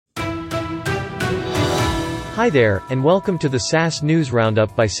Hi there, and welcome to the SaaS News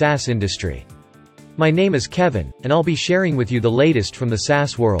Roundup by SaaS Industry. My name is Kevin, and I'll be sharing with you the latest from the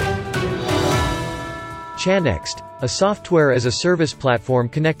SaaS world. Channext, a software-as-a-service platform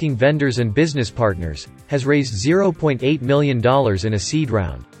connecting vendors and business partners, has raised $0.8 million in a seed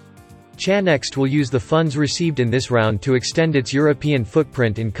round. Channext will use the funds received in this round to extend its European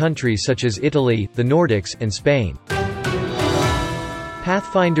footprint in countries such as Italy, the Nordics, and Spain.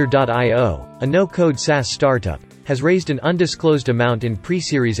 Pathfinder.io, a no-code SaaS startup, has raised an undisclosed amount in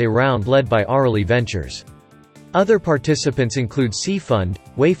pre-Series A round led by Acryl Ventures. Other participants include C-Fund,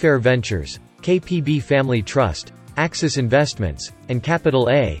 Wayfair Ventures, KPB Family Trust, Axis Investments, and Capital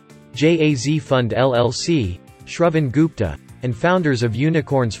A, JAZ Fund LLC, Shravan Gupta, and founders of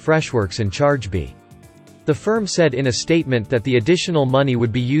unicorns Freshworks and Chargebee. The firm said in a statement that the additional money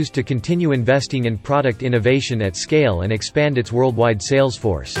would be used to continue investing in product innovation at scale and expand its worldwide sales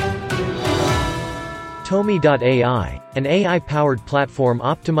force. Tomi.ai, an AI-powered platform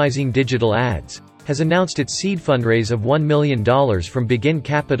optimizing digital ads, has announced its seed fundraise of $1 million from Begin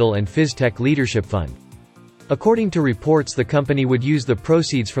Capital and FizTech Leadership Fund. According to reports, the company would use the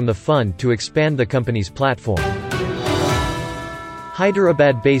proceeds from the fund to expand the company's platform.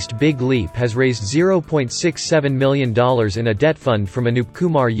 Hyderabad-based BigLeap has raised $0.67 million in a debt fund from Anup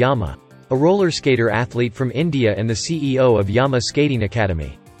Kumar Yama, a roller skater athlete from India and the CEO of Yama Skating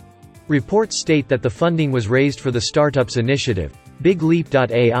Academy. Reports state that the funding was raised for the startup's initiative,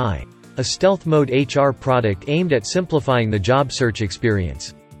 BigLeap.ai, a stealth mode HR product aimed at simplifying the job search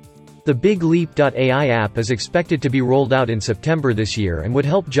experience. The BigLeap.ai app is expected to be rolled out in September this year and would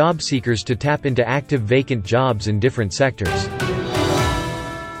help job seekers to tap into active vacant jobs in different sectors.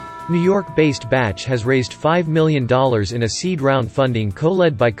 New York-based Batch has raised $5 million in a seed round funding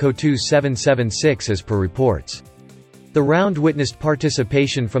co-led by Cotu776 as per reports. The round witnessed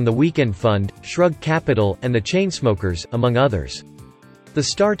participation from the Weekend Fund, Shrug Capital, and the Chainsmokers, among others. The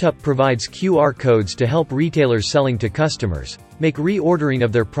startup provides QR codes to help retailers selling to customers make reordering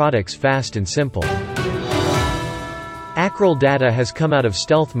of their products fast and simple. Acryl Data has come out of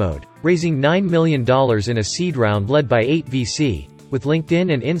stealth mode, raising $9 million in a seed round led by 8VC, with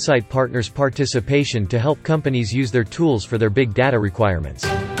LinkedIn and Insight Partners' participation to help companies use their tools for their big data requirements.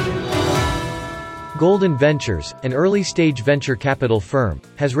 Golden Ventures, an early-stage venture capital firm,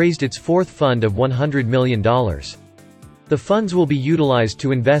 has raised its fourth fund of $100 million. The funds will be utilized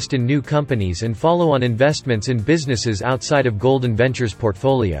to invest in new companies and follow-on investments in businesses outside of Golden Ventures'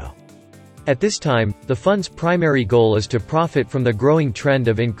 portfolio. At this time, the fund's primary goal is to profit from the growing trend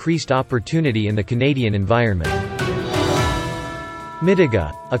of increased opportunity in the Canadian environment.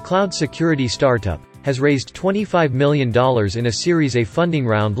 Mitiga, a cloud security startup, has raised $25 million in a Series A funding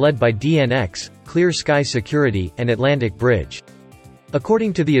round led by DNX, Clear Sky Security, and Atlantic Bridge.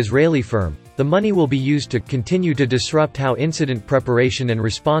 According to the Israeli firm, the money will be used to continue to disrupt how incident preparation and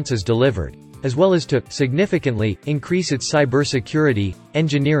response is delivered, as well as to significantly increase its cybersecurity,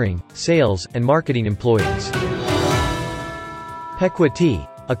 engineering, sales, and marketing employees. Pequity,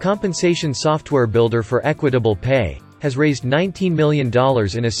 a compensation software builder for equitable pay, has raised $19 million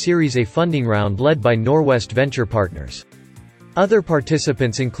in a Series A funding round led by Norwest Venture Partners. Other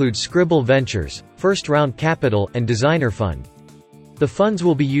participants include Scribble Ventures, First Round Capital, and Designer Fund. The funds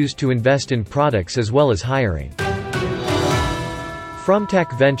will be used to invest in products as well as hiring.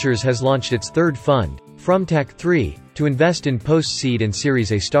 Frumtak Ventures has launched its third fund, Frumtak III, to invest in post-seed and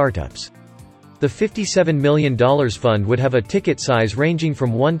Series A startups. The $57 million fund would have a ticket size ranging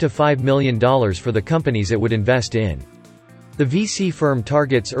from $1 to $5 million for the companies it would invest in. The VC firm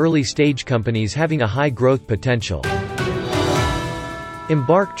targets early-stage companies having a high growth potential.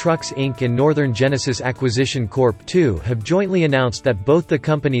 Embark Trucks Inc. and Northern Genesis Acquisition Corp. II have jointly announced that both the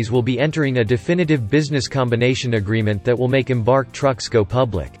companies will be entering a definitive business combination agreement that will make Embark Trucks go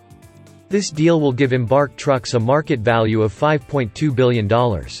public. This deal will give Embark Trucks a market value of $5.2 billion.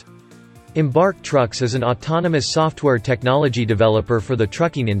 Embark Trucks is an autonomous software technology developer for the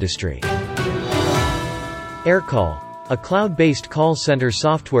trucking industry. Aircall, a cloud-based call center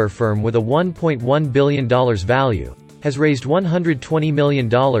software firm with a $1.1 billion value, has raised $120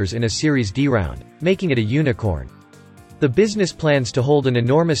 million in a Series D round, making it a unicorn. The business plans to hold an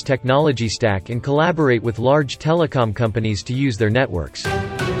enormous technology stack and collaborate with large telecom companies to use their networks.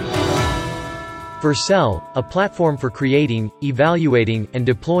 Vercel, a platform for creating, evaluating, and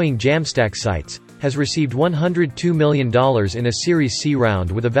deploying Jamstack sites, has received $102 million in a Series C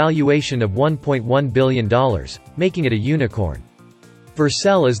round with a valuation of $1.1 billion, making it a unicorn.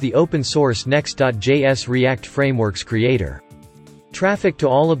 Vercel is the open-source Next.js React frameworks creator. Traffic to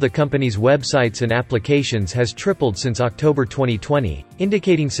all of the company's websites and applications has tripled since October 2020,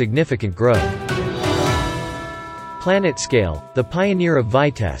 indicating significant growth. PlanetScale, the pioneer of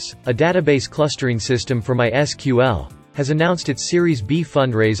Vitess, a database clustering system for MySQL, has announced its Series B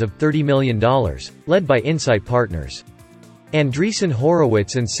fundraise of $30 million, led by Insight Partners. Andreessen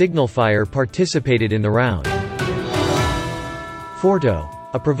Horowitz and Signalfire participated in the round. Forto,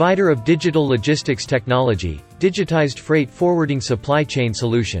 a provider of digital logistics technology, digitized freight forwarding supply chain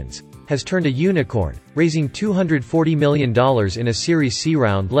solutions, has turned a unicorn, raising $240 million in a Series C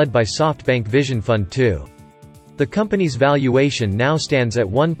round led by SoftBank Vision Fund II. The company's valuation now stands at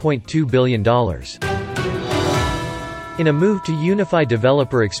 $1.2 billion. In a move to unify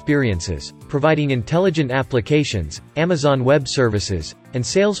developer experiences, providing intelligent applications, Amazon Web Services, and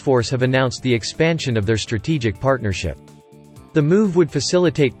Salesforce have announced the expansion of their strategic partnership. The move would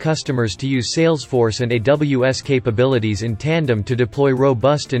facilitate customers to use Salesforce and AWS capabilities in tandem to deploy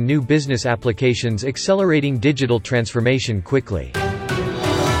robust and new business applications, accelerating digital transformation quickly.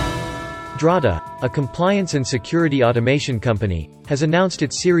 Drata, a compliance and security automation company, has announced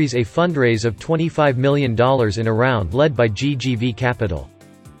its Series A fundraise of $25 million in a round led by GGV Capital.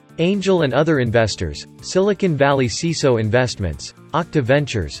 Angel and other investors, Silicon Valley CISO Investments, Octa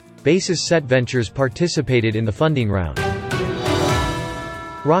Ventures, Basis Set Ventures participated in the funding round.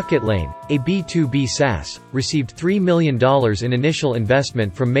 Rocketlane, a B2B SaaS, received $3 million in initial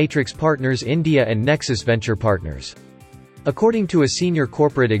investment from Matrix Partners India and Nexus Venture Partners. According to a senior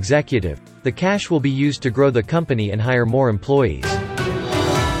corporate executive, the cash will be used to grow the company and hire more employees.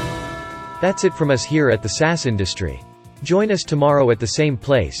 That's it from us here at the SaaS industry. Join us tomorrow at the same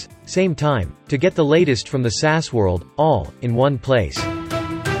place, same time, to get the latest from the SaaS world, all in one place.